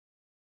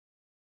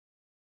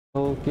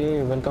Okay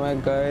welcome back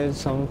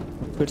guys. हम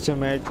फिर से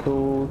मैच टू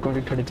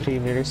 2033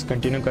 रेडिक्स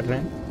कंटिन्यू कर रहे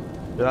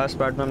हैं। लास्ट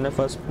पार्ट में हमने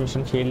फर्स्ट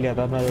मिशन खेल लिया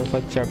था, अपना जो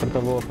फर्स्ट चैप्टर था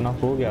वो अपना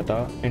हो गया था।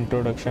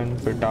 इंट्रोडक्शन,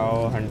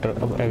 पिटाओ, हंटर,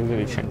 अब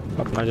एग्जीबिशन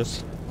अपना जो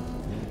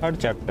थर्ड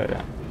चैप्टर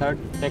है। थर्ड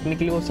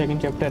टेक्निकली वो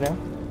सेकंड चैप्टर है।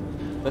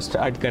 बस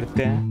स्टार्ट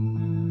करते हैं।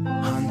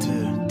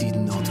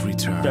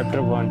 Chapter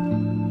 1,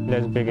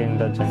 let's begin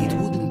the journey. It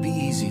wouldn't be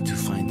easy to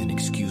find an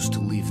excuse to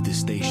leave this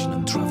station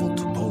and travel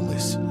to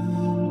Polis,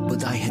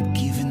 but I had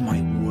given my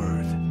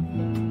word.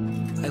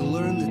 I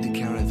learned that the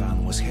caravan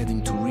was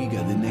heading to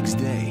Riga the next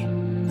day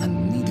and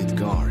needed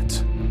guards.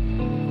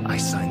 I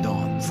signed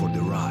on for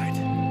the ride.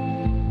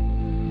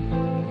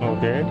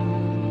 Okay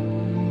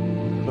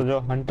तो जो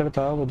Hunter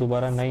था वो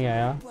दोबारा नहीं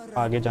आया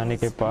आगे जाने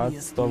के बाद,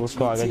 तो अब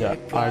उसको आगे जा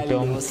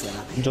आर्टियम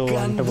जो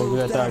हंटर बोल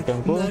रहा था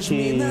आर्टियम को कि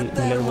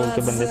मिलर बोल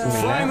के बंदे से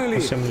मिलना है,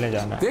 उससे मिलने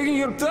जाना है। Taking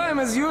your time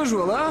as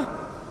usual, huh?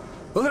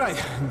 All right,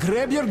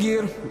 grab your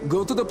gear,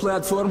 go to the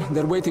platform.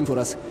 They're waiting for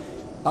us.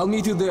 I'll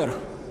meet you there.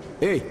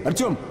 Hey,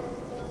 Artyom,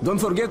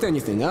 don't forget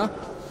anything, huh?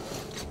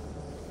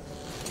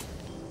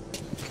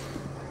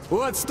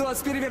 Вот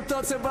стоц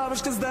перевертаться,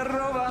 бабушка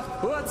здорова.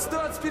 Вот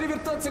стоц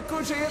перевертаться,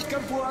 кушает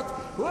компот.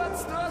 Вот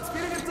стоц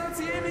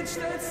перевертаться и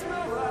мечтает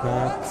снова.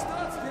 Вот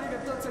стоц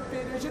перевертаться,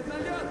 пережит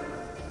налет.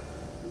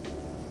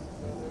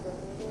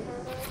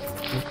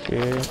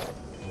 Okay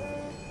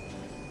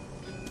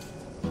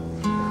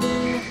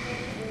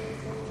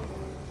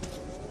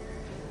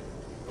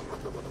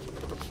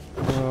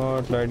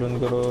light बंद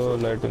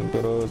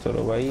करो,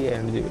 चलो भाई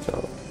energy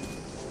बचाओ।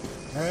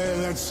 Hey,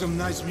 that's some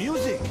nice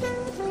music.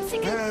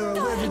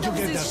 Where did you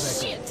get that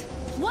record?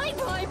 Why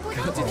do I put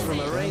Got it from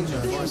a ranger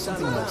for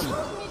sunlight.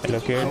 Hello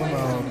kid. How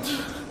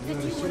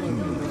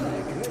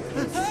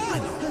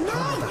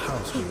about the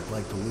house where you'd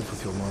like to live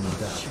with your mom and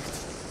dad?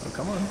 Oh,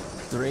 come on,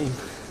 dream.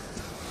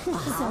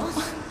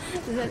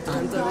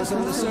 And I was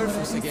on the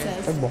surface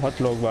again. बहुत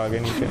लोग भागे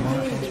नीचे।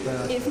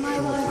 If my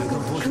life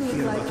could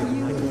be like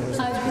you,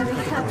 I'd be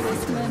the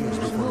happiest man in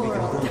the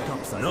world.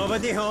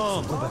 Nobody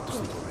home.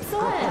 So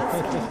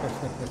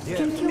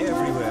can you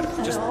Everywhere,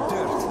 just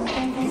dirt.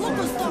 Look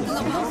who's talking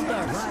about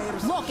birds,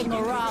 walking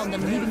around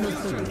and leaving those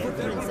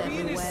footprints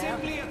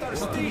everywhere.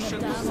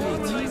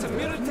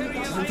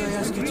 Didn't I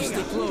ask you to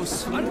stay close?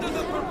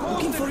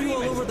 Looking for you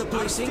all over the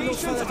place, ain't no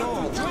fun at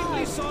all.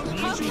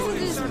 How could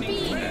this be?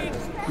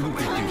 Look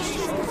at this.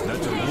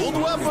 Good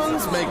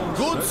weapons make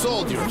good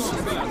soldiers.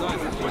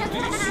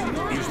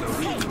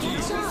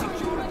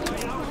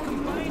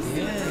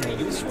 Yeah,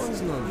 this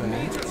one's not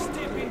bad.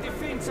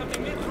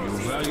 You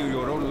value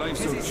your own life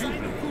so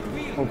cheaply.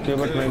 Okay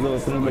but मैं तो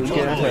तुम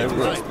बच्चे ना है।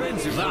 Right.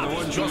 That's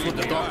just what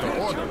the doctor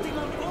ordered.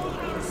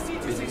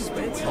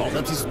 Oh,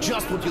 that is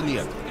just what you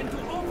need.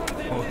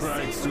 All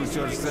right, suit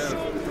yourself.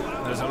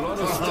 There's a lot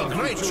of stuff.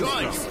 Great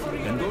choice.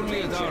 And only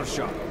at our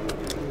shop.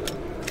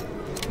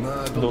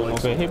 दोनों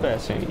पे ही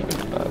पैसे नहीं है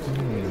अपने पास।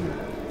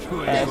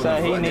 ऐसा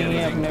ही नहीं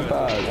है अपने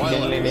पास While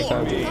दिन at लेने का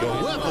war, भी। your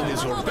weapon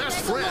is your best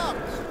friend.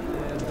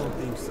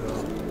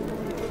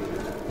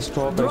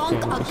 Stop Drunk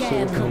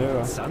exchange again.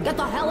 मिलेगा। Get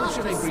the hell out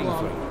of this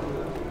slum.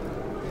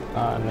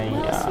 हाँ नहीं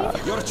यार।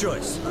 Your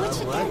choice. What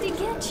should Daddy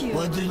get you?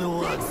 What do you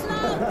want?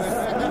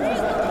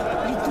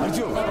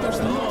 Artyom, where's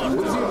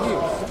your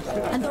gear?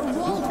 And the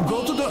wall. Go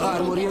to the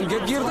armory and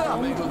get geared up.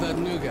 Make of that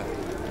nougat.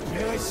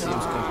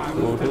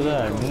 Go to the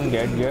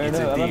get geared।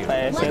 अब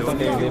पैसे तो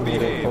दे दे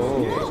मेरे को,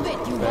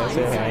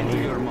 पैसे है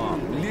नहीं। Your mom.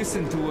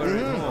 Listen to her.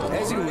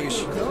 As you wish.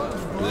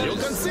 You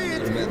can see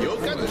it. You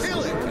can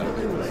kill it.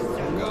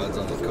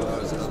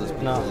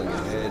 ना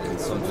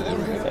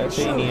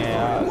ऐसे ही नहीं है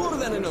यार। More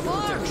than enough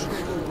protection.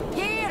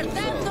 Here,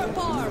 that's the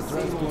part.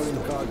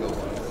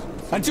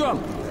 Artyom,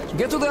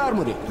 get to the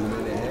armory.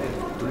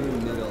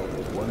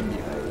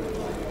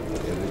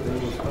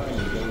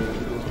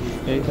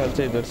 एक हाथ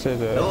से इधर से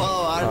इधर। Hello,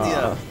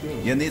 Artyom.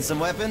 You need some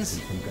weapons?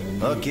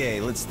 Okay,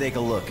 let's take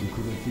a look.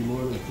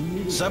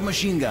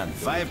 Submachine gun,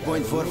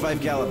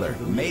 5.45 caliber,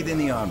 made in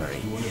the armory.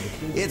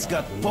 It's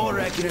got poor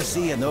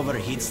accuracy and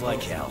overheats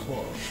like hell.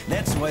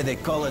 That's why they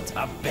call it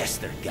a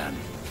bastard gun.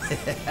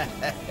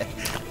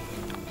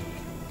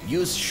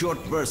 Use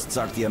short bursts,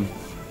 Artyom.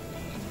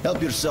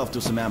 Help yourself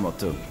to some ammo,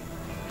 too.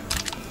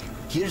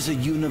 Here's a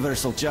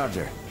universal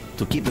charger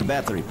to keep the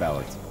battery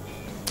powered.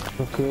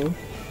 Okay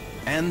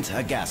And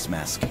a gas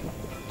mask.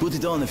 Put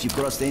it on if you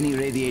crossed any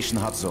radiation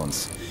hot zones.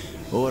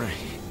 Or,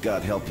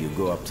 God help you,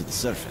 go up to the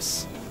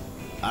surface.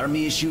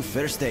 Army issue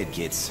first aid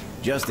kits,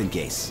 just in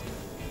case.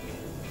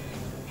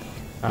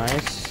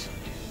 Nice.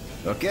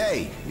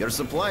 Okay, you're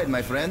supplied,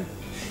 my friend.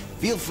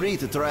 Feel free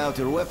to try out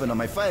your weapon on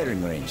my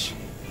firing range.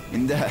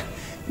 And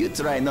you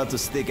try not to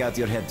stick out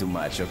your head too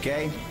much,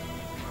 okay?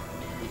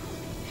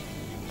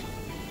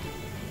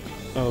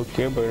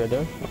 Okay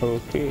brother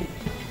okay.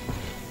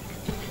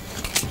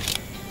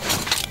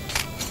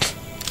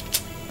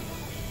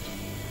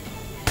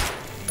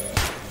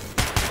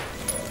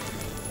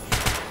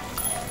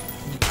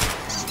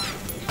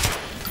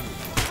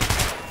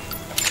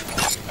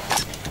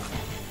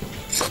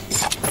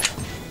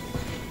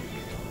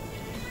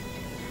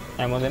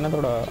 Ammo देना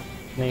थोड़ा।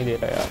 नहीं दे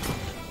रहा यार,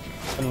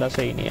 बंदा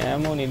सही नहीं है,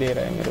 ammo नहीं दे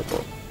रहा है मेरे को।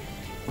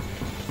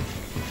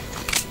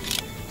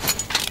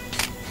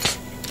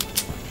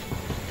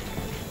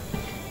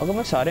 अगर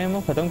मैं सारे एमो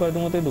खत्म कर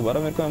दूंगा तो दोबारा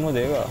मेरे को एमो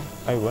देगा?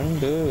 I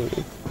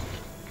wonder.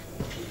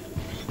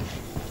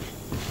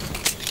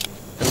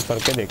 चल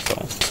करके देखता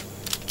हूँ।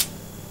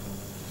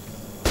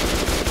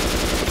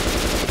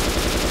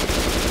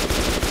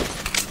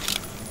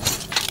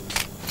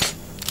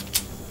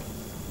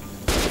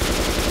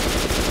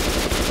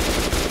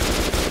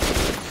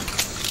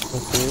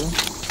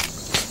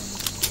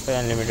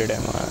 अनलिमिटेड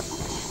एमो है।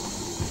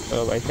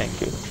 चलो भाई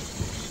thank you.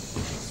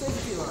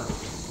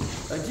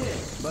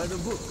 By the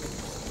book.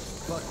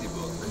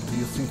 Do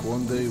you think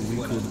one day we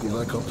could go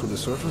back up to the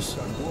surface?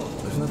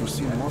 I've never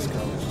seen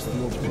Moscow, just the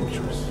old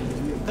pictures.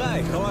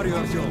 Hi, how are you,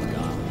 Artyom?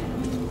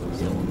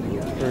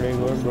 Pretty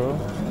good, bro.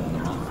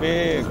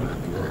 Big.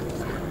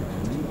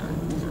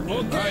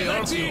 Okay,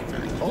 that's it.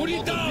 Put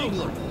it down.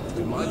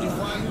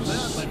 Modifying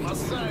that, I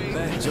must say.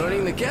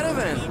 Joining the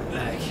caravan.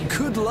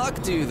 Good luck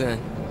to you then.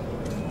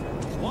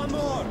 One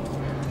more.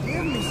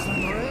 Give me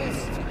some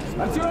rest.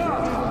 Artyom!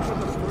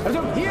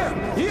 Artyom,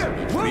 here!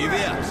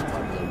 Привет!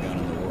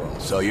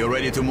 So you're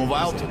ready to move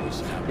out?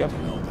 Yep.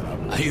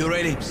 Are you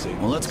ready?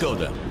 Well, let's go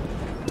then.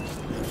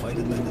 If I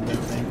invented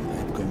that thing,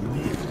 I'd go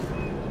mad.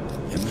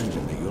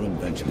 Imagine that your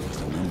invention was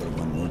the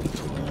 #1 murder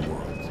tool in the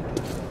world.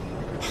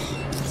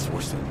 It's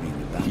worse than being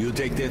a You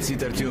take that seat,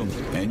 Artyom,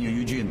 and you,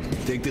 Eugene,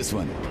 take this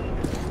one.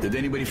 Did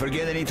anybody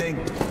forget anything?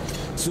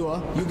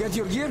 So, you get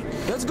your gear?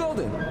 Let's go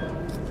then.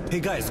 Hey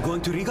guys,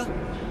 going to Riga?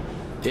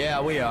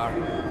 Yeah, we are.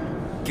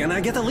 Can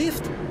I get a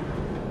lift?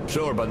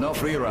 Sure, but no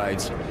free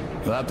rides.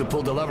 You'll have to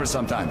pull the lever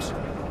sometimes.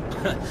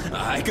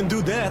 I can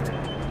do that.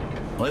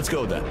 Let's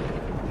go then.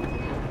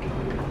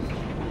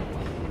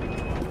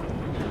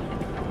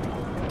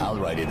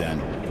 Alrighty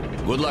then.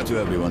 Good luck to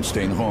everyone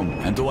staying home,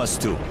 and to us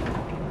too.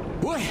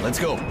 Boy, Let's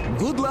go.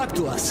 good luck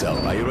to us. So,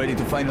 are you ready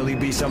to finally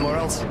be somewhere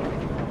else?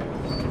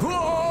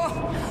 Oh,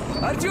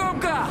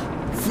 Artyomka!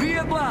 Free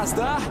at last,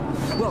 huh?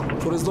 Well,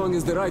 for as long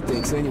as the ride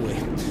takes, anyway.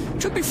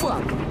 Should be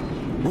fun.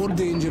 More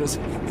dangerous.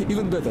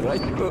 Even better,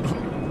 right?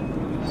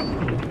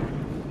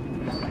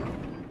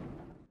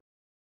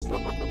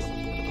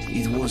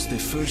 It was the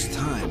first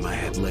time I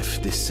had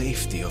left the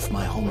safety of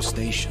my home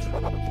station.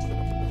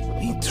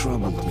 It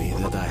troubled me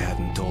that I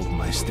hadn't told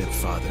my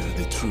stepfather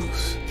the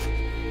truth.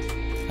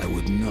 I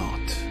would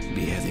not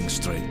be heading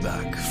straight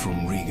back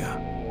from Riga.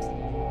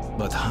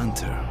 But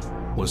Hunter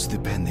was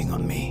depending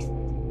on me.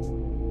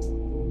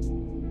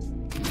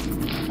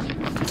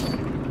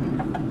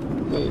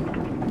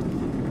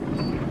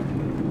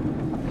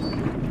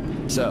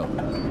 So,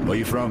 where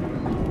you from?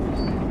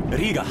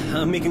 Riga,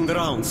 I'm making the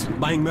rounds,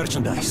 buying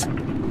merchandise.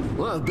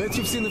 Well, I bet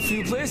you've seen a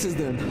few places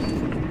then.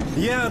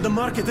 Yeah, the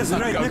market is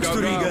right next to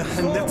Riga,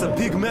 and that's a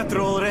big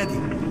metro already.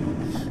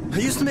 I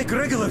used to make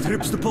regular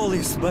trips to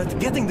Polis, but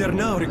getting there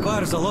now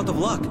requires a lot of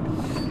luck.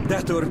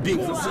 That or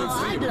being...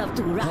 I'd love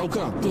to ride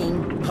that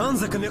thing.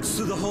 Hansa connects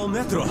to the whole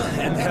metro,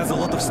 and has a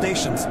lot of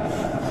stations.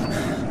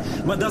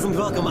 But doesn't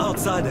welcome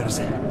outsiders.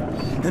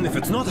 And if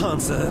it's not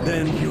Hansa,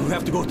 then you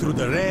have to go through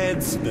the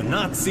Reds, the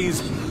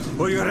Nazis,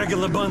 or your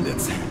regular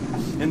bandits.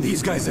 And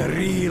these guys are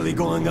really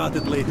going at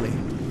it lately.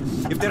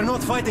 If they're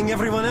not fighting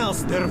everyone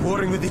else, they're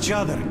warring with each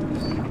other.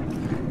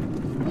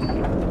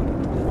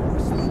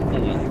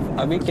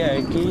 अभी क्या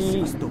है कि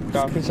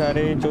काफ़ी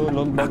सारे जो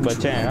लोग बहुत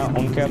बचे हैं ना,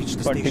 उनके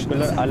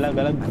पर्टिकुलर अलग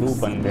अलग ग्रुप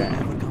बन गए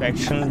हैं,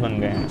 फैक्शंस बन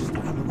गए हैं।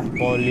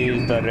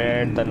 Polish, the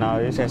red, the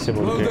Navis, ऐसे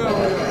बोल के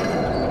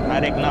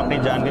हर एक ना अपनी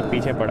जान के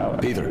पीछे पड़ा हुआ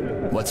है। Peter,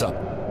 what's up?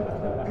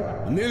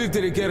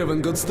 Military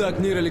caravan got stuck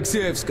near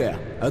Alexeyevskaya.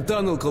 A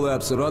tunnel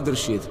collapsed or other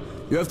shit.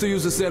 You have to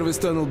use a service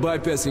tunnel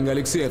bypassing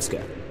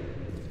Alexeyevskaya.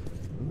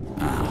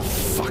 Ah,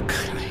 fuck.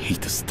 I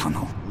hate this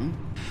tunnel.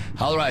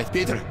 All right,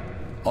 Peter.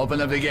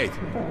 Open up the gate.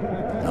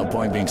 No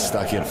point being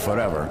stuck here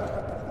forever.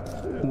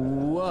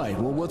 Why?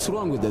 Well, what's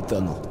wrong with that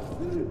tunnel?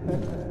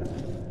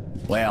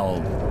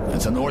 Well,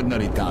 it's an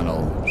ordinary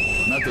tunnel.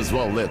 Not as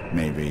well lit,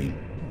 maybe.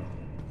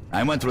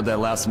 I went through that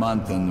last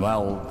month and,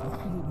 well,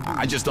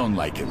 I just don't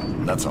like it.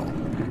 That's all.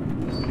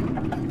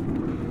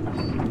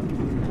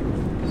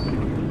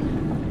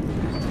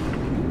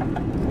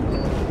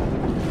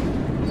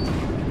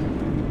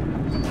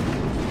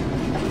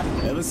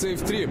 Have a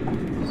safe trip.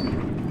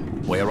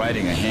 We're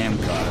riding a ham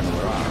car and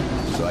we're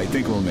armed, so I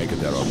think we'll make it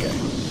there okay.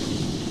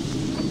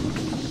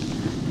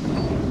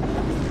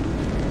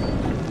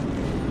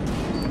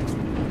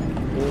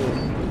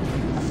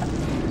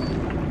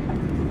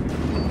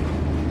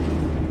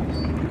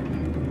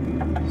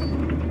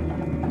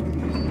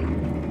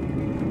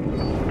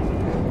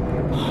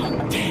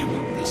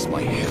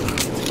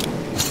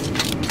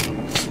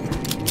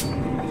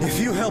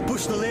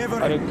 Push the lever.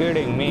 Are you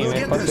kidding me? We'll मेरे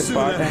get pass there सिर्फ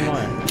part sooner. Ammo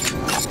है।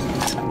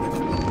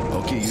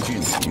 Okay,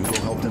 Eugene, you go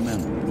help the men.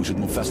 We should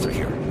move faster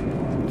here.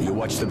 You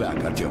watch the back,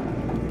 Artyom.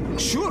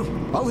 Sure,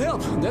 I'll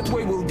help. That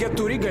way we'll get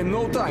to Riga in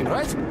no time,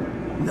 right?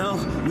 Now,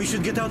 we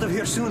should get out of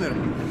here sooner.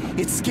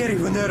 It's scary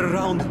when they're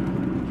around.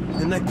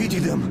 And I pity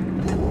them.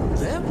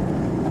 Them?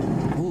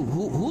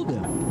 Who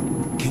them?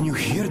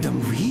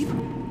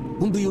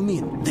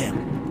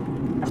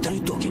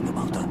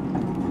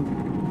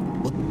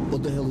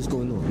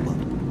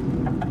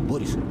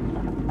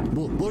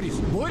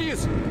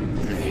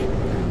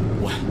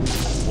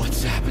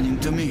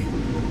 to me.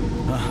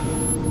 My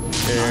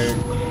head.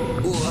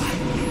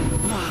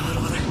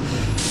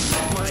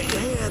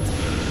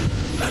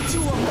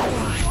 Artyom,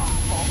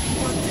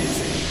 what is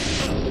it?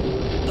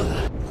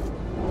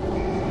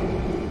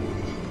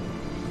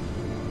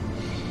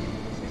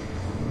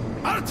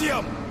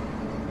 Artyom!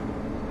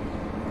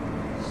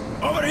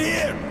 Over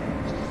here!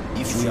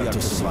 If we are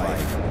to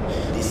survive,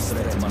 this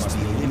threat must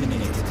be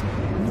eliminated,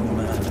 no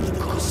matter the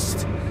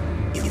cost.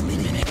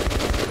 Eliminate.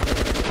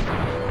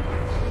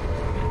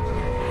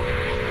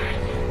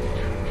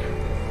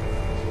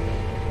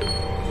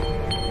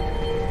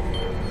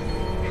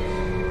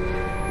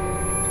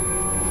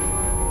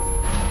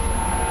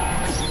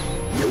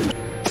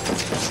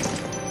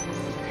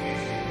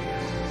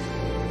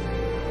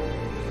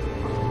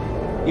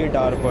 ये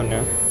darken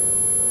है,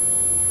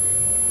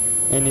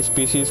 इन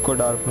species को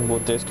darken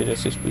बोलते हैं, इसके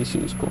जैसे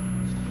species को।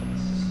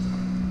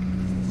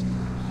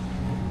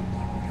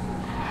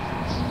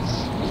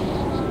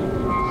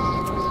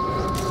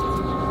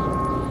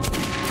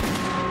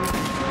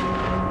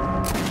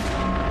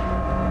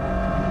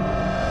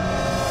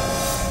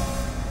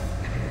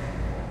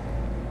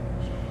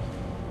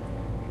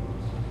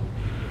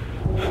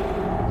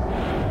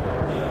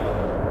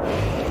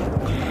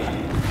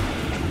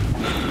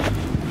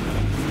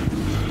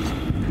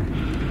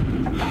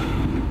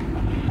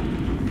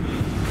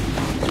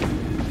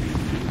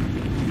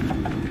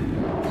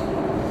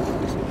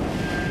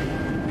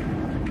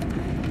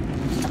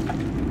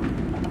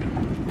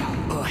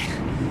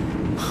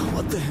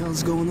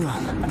 What's going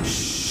on?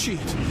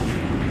 Shit!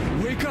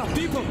 Wake up,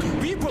 people!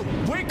 People!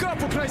 Wake up,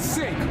 for Christ's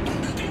sake!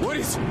 What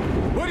is?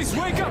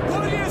 Wake up!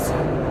 What is?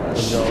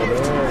 Shit!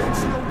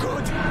 It's no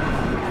good!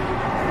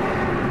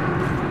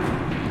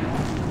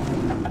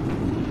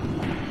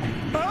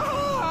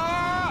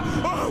 Ah!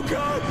 Oh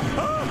God!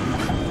 Ah!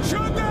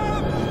 Shoot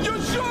them! You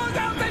shoot!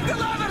 I'll take the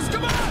ladders!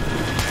 Come on!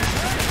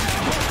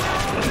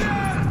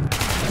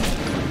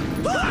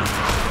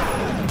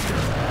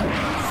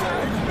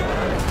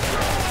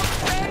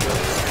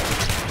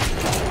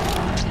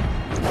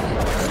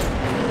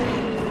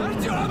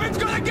 Artyom, it's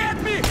gonna get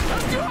me!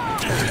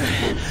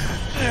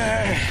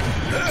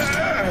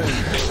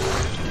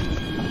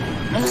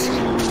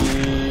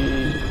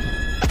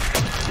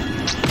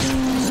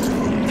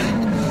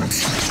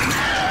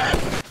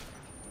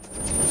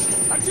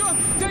 Artyom,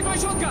 take my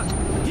shotgun!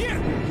 Here!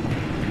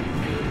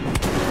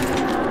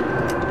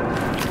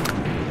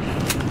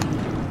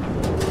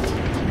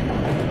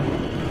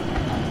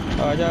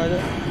 आजा आजा।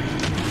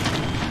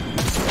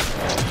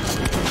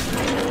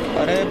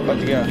 अरे बच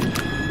गया,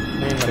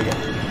 नहीं मर गया।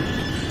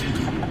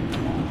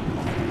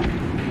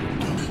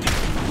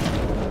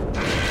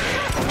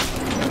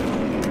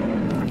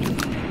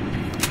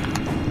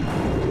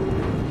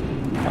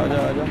 आजा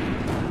आजा।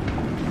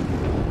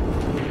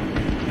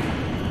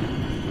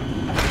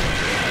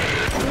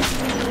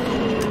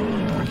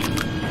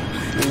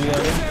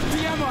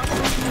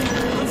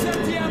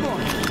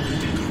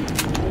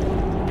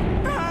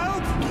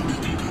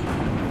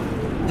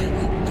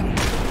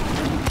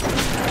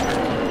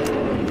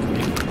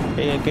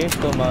 एक एक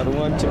को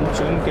मारूंगा, चुन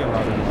चुन के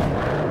मारूंगा।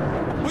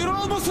 We're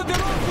almost at the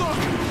roadblock.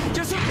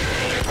 Just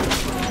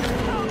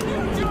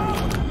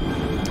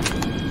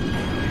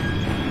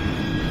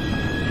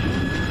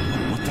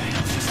what the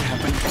hell just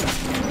happened?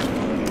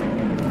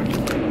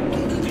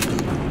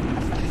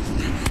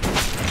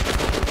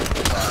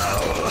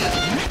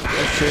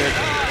 Oh shit.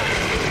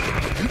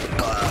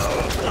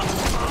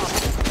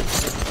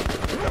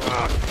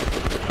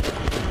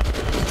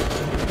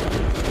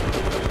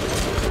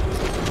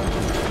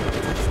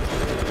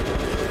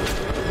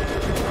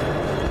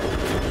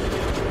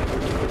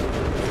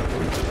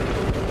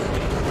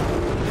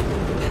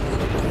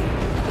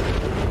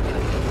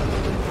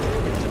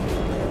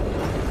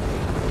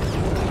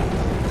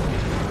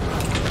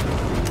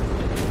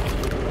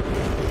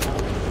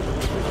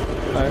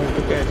 I have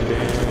to catch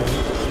them.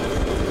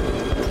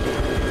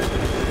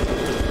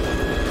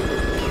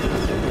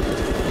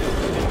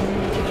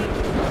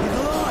 He's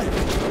alive!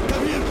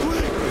 Come here,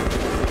 quick!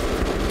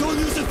 Don't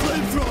use the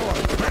flamethrower!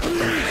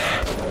 Please!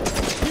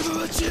 Give him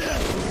a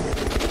chance!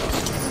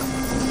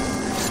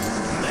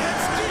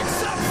 Let's kick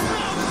some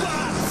smoke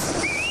bombs!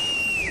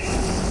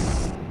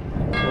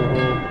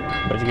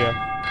 बच गया।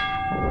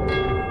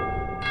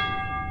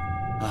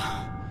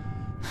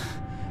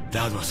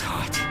 That was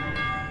hot.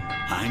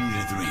 I need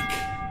a drink.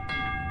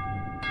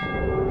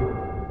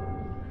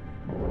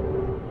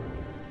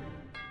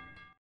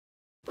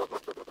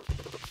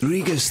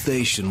 Riga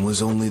station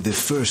was only the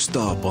first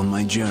stop on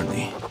my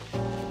journey,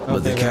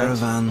 but the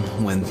caravan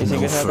went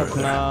no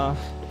further.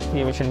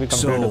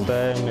 So,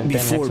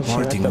 before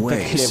parting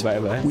ways,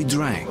 we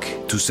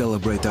drank to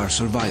celebrate our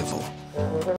survival.